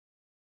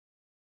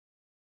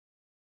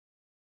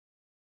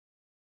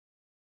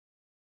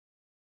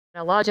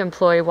A lodge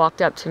employee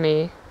walked up to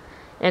me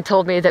and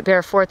told me that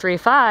Bear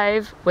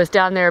 435 was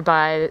down there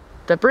by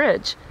the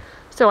bridge.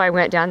 So I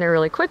went down there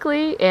really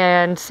quickly,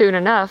 and soon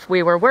enough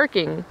we were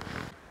working.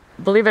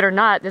 Believe it or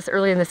not, this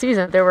early in the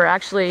season there were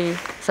actually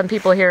some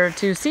people here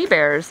to see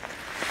bears,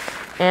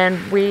 and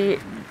we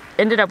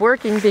ended up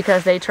working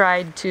because they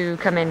tried to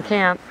come in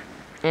camp,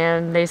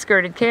 and they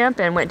skirted camp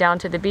and went down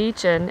to the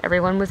beach, and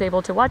everyone was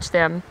able to watch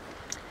them.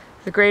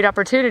 It's a great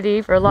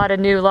opportunity for a lot of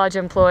new lodge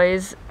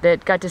employees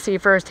that got to see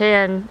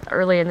firsthand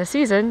early in the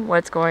season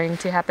what's going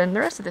to happen the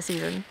rest of the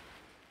season.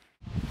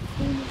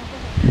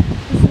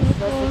 This is the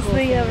coolest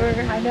thing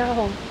ever. I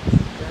know.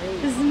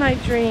 This is my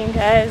dream,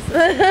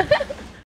 guys.